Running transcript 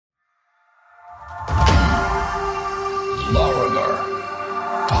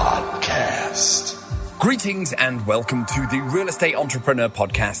Greetings and welcome to the Real Estate Entrepreneur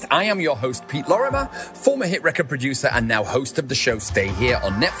Podcast. I am your host, Pete Lorimer, former hit record producer and now host of the show Stay Here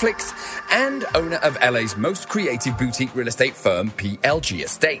on Netflix and owner of LA's most creative boutique real estate firm, PLG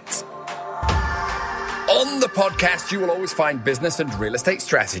Estates. On the podcast, you will always find business and real estate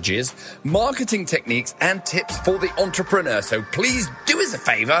strategies, marketing techniques, and tips for the entrepreneur. So please do us a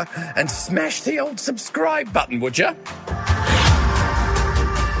favor and smash the old subscribe button, would you?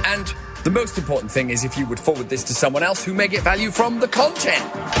 And the most important thing is if you would forward this to someone else who may get value from the content.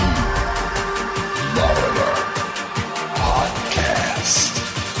 Lorimer Podcast.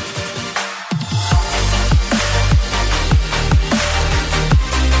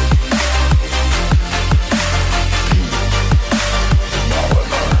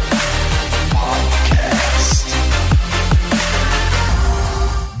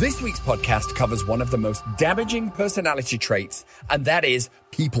 This week's podcast covers one of the most damaging personality traits, and that is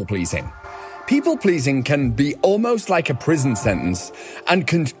people-pleasing. People-pleasing can be almost like a prison sentence and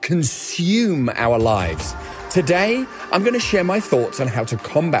can consume our lives. Today, I'm going to share my thoughts on how to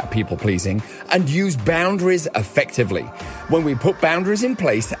combat people-pleasing and use boundaries effectively. When we put boundaries in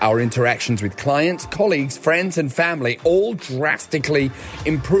place, our interactions with clients, colleagues, friends, and family all drastically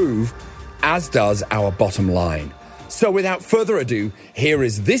improve, as does our bottom line. So without further ado, here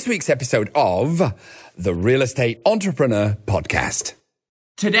is this week's episode of the Real Estate Entrepreneur Podcast.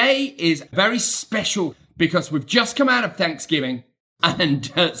 Today is very special because we've just come out of Thanksgiving, and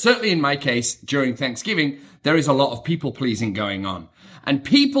certainly in my case, during Thanksgiving, there is a lot of people-pleasing going on. And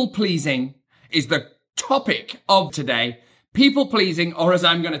people-pleasing is the topic of today. People-pleasing, or as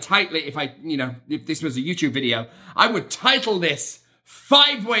I'm going to title it, if this was a YouTube video, I would title this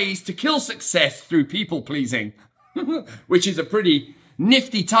 5 Ways to Kill Success Through People-Pleasing. Which is a pretty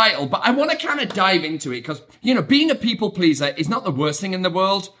nifty title, but I want to kind of dive into it because, being a people pleaser is not the worst thing in the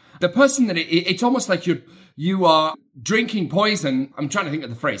world. The person that it's almost like you are drinking poison. I'm trying to think of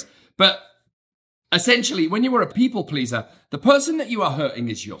the phrase, but essentially when you are a people pleaser, the person that you are hurting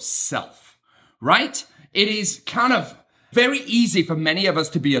is yourself, right? It is kind of very easy for many of us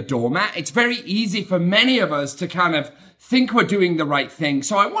to be a doormat. It's very easy for many of us to kind of think we're doing the right thing.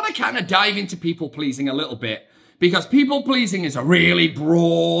 So I want to kind of dive into people pleasing a little bit. Because people-pleasing is a really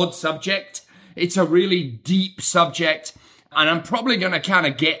broad subject. It's a really deep subject. And I'm probably going to kind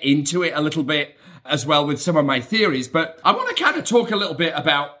of get into it a little bit as well with some of my theories. But I want to kind of talk a little bit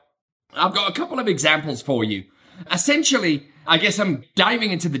about, I've got a couple of examples for you. Essentially, I guess I'm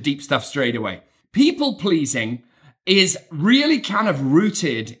diving into the deep stuff straight away. People-pleasing is really kind of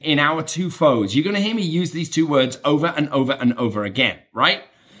rooted in our two foes. You're going to hear me use these two words over and over and over again, right?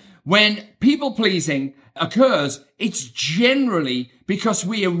 When people-pleasing occurs, it's generally because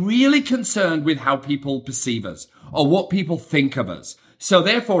we are really concerned with how people perceive us or what people think of us. So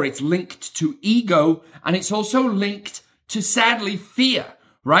therefore, it's linked to ego, and it's also linked to, sadly, fear,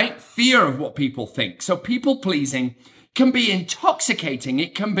 right? Fear of what people think. So people-pleasing can be intoxicating.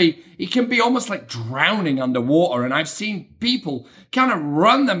 It can be almost like drowning underwater. And I've seen people kind of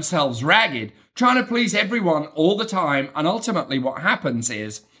run themselves ragged, trying to please everyone all the time. And ultimately what happens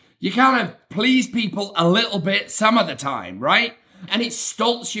is, you kind of please people a little bit some of the time, right? And it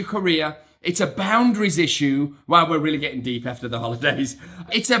stalls your career. It's a boundaries issue. Wow, we're really getting deep after the holidays.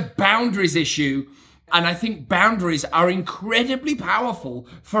 It's a boundaries issue. And I think boundaries are incredibly powerful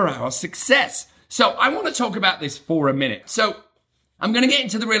for our success. So I want to talk about this for a minute. So I'm going to get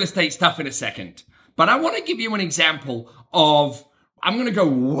into the real estate stuff in a second. But I want to give you an example of, I'm going to go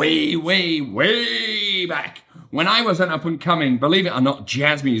way, way, way back. When I was an up-and-coming, believe it or not,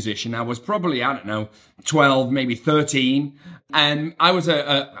 jazz musician, I was probably, 12, maybe 13. And I was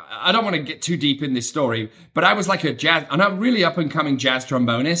I don't want to get too deep in this story, but I was like a really up-and-coming jazz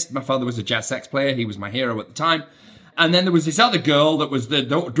trombonist. My father was a jazz sax player. He was my hero at the time. And then there was this other girl that was the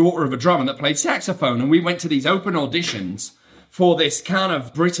daughter of a drummer that played saxophone. And we went to these open auditions for this kind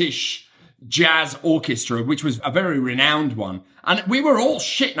of British jazz orchestra, which was a very renowned one. And we were all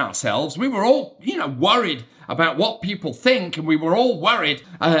shitting ourselves. We were all, worried about what people think. And we were all worried,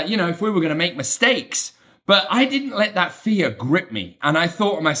 if we were going to make mistakes. But I didn't let that fear grip me. And I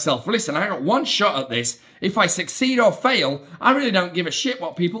thought to myself, listen, I got one shot at this. If I succeed or fail, I really don't give a shit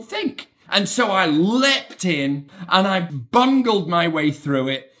what people think. And so I leapt in and I bungled my way through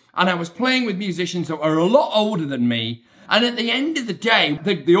it. And I was playing with musicians that were a lot older than me. And at the end of the day,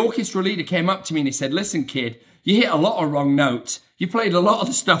 the orchestra leader came up to me and he said, listen, kid, you hit a lot of wrong notes. You played a lot of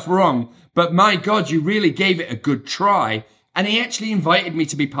the stuff wrong, but my God, you really gave it a good try. And he actually invited me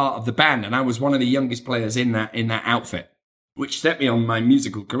to be part of the band. And I was one of the youngest players in that outfit, which set me on my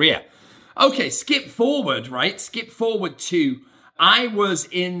musical career. Okay, skip forward to I was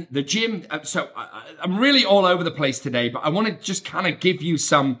in the gym. So I'm really all over the place today, but I want to just kind of give you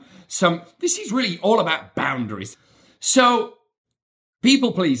some, this is really all about boundaries. So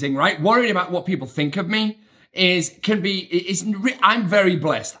people pleasing, right? Worried about what people think of me I'm very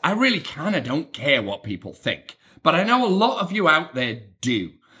blessed. I really kind of don't care what people think, but I know a lot of you out there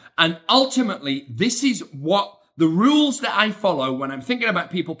do. And ultimately, this is what the rules that I follow when I'm thinking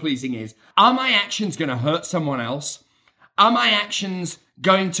about people pleasing is, are my actions going to hurt someone else? Are my actions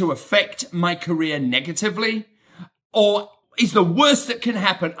going to affect my career negatively? Or is the worst that can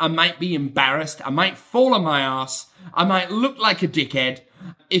happen, I might be embarrassed, I might fall on my ass, I might look like a dickhead.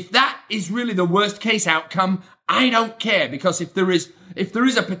 If that is really the worst case outcome, I don't care, because if there is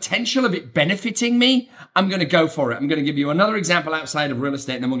a potential of it benefiting me, I'm going to go for it. I'm going to give you another example outside of real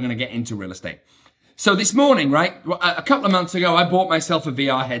estate, and then we're going to get into real estate. So this morning, right, a couple of months ago, I bought myself a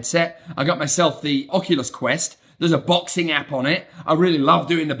VR headset. I got myself the Oculus Quest. There's a boxing app on it. I really love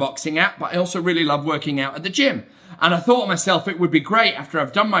doing the boxing app, but I also really love working out at the gym. And I thought to myself, it would be great after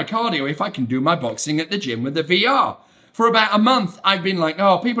I've done my cardio if I can do my boxing at the gym with the VR. For about a month, I've been like,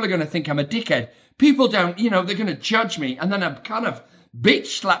 oh, people are going to think I'm a dickhead. People don't, they're going to judge me. And then I kind of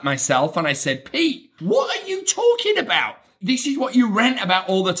bitch slapped myself and I said, Pete, what are you talking about? This is what you rant about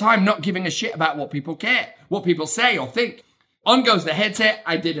all the time, not giving a shit about what people care, what people say or think. On goes the headset.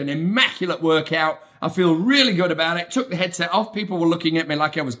 I did an immaculate workout. I feel really good about it. Took the headset off. People were looking at me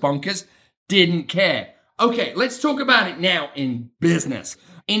like I was bonkers. Didn't care. Okay, let's talk about it now in business.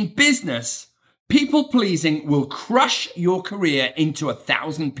 In business, people pleasing will crush your career into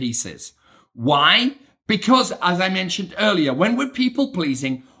 1,000 pieces. Why? Because, as I mentioned earlier, when we're people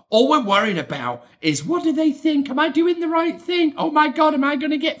pleasing, all we're worried about is, what do they think? Am I doing the right thing? Oh my God, am I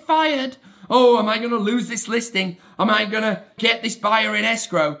going to get fired? Oh, am I going to lose this listing? Am I going to get this buyer in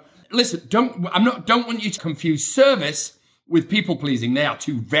escrow? Listen, don't want you to confuse service with people pleasing. They are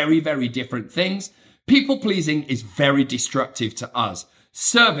two very, very different things. People pleasing is very destructive to us.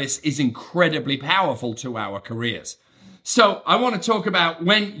 Service is incredibly powerful to our careers. So I want to talk about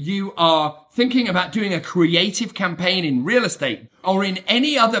when you are thinking about doing a creative campaign in real estate or in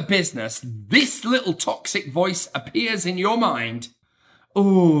any other business, this little toxic voice appears in your mind.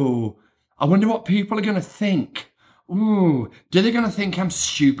 Oh, I wonder what people are going to think. Ooh, do they going to think I'm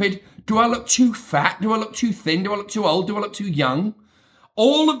stupid? Do I look too fat? Do I look too thin? Do I look too old? Do I look too young?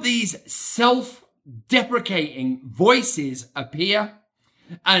 All of these self-deprecating voices appear,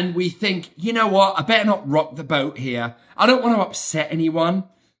 and we think, you know what? I better not rock the boat here. I don't want to upset anyone.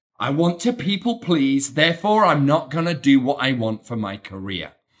 I want to people please. Therefore, I'm not going to do what I want for my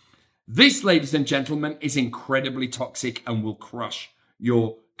career. This, ladies and gentlemen, is incredibly toxic and will crush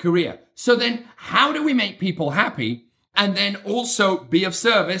your career. So then how do we make people happy and then also be of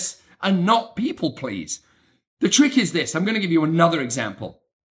service and not people please? The trick is this. I'm going to give you another example.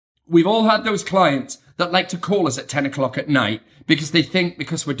 We've all had those clients that like to call us at 10 o'clock at night because they think,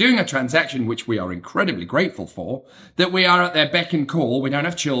 because we're doing a transaction, which we are incredibly grateful for, that we are at their beck and call. We don't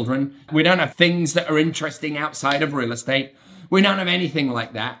have children. We don't have things that are interesting outside of real estate. We don't have anything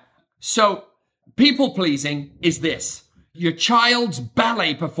like that. So people pleasing is this. Your child's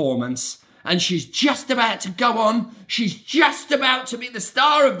ballet performance, and she's just about to go on. She's just about to be the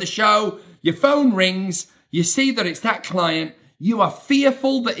star of the show. Your phone rings. You see that it's that client. You are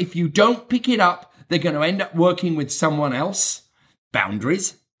fearful that if you don't pick it up, they're going to end up working with someone else.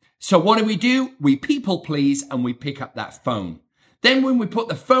 Boundaries. So what do? We people please and we pick up that phone. Then when we put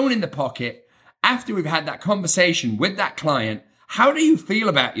the phone in the pocket, after we've had that conversation with that client, how do you feel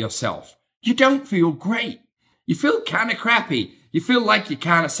about yourself? You don't feel great. You feel kind of crappy. You feel like you're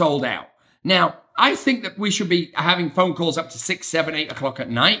kind of sold out. Now, I think that we should be having phone calls up to 6, 7, 8 o'clock at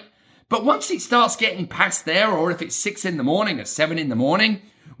night. But once it starts getting past there, or if it's 6 in the morning or 7 in the morning,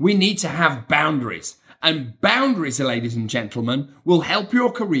 we need to have boundaries. And boundaries, ladies and gentlemen, will help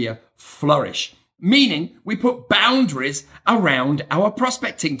your career flourish. Meaning, we put boundaries around our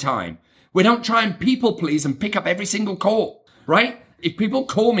prospecting time. We don't try and people please and pick up every single call, right? If people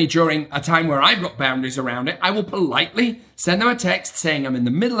call me during a time where I've got boundaries around it, I will politely send them a text saying I'm in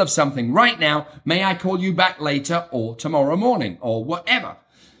the middle of something right now. May I call you back later or tomorrow morning or whatever?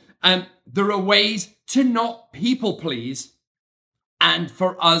 And there are ways to not people please. And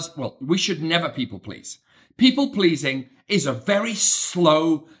for us, well, we should never people please. People pleasing is a very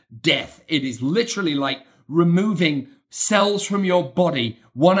slow death. It is literally like removing cells from your body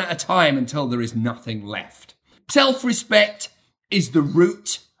one at a time until there is nothing left. Self-respect is the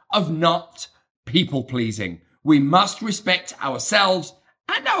root of not people pleasing. We must respect ourselves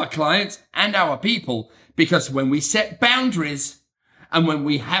and our clients and our people, because when we set boundaries and when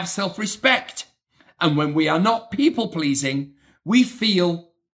we have self-respect and when we are not people pleasing, we feel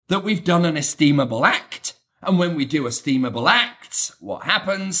that we've done an esteemable act. And when we do esteemable acts, what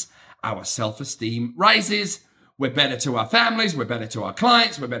happens? Our self-esteem rises. We're better to our families. We're better to our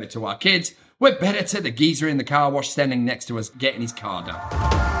clients. We're better to our kids. We're better to the geezer in the car wash standing next to us getting his car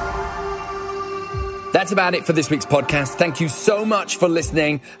done. That's about it for this week's podcast. Thank you so much for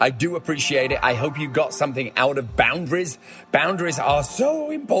listening. I do appreciate it. I hope you got something out of boundaries. Boundaries are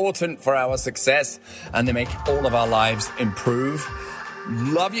so important for our success, and they make all of our lives improve.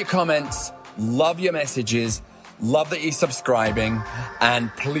 Love your comments. Love your messages. Love that you're subscribing.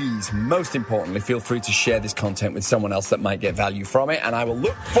 And please, most importantly, feel free to share this content with someone else that might get value from it. And I will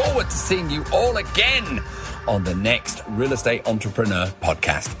look forward to seeing you all again on the next Real Estate Entrepreneur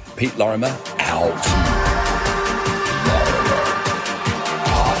podcast. Pete Lorimer, out.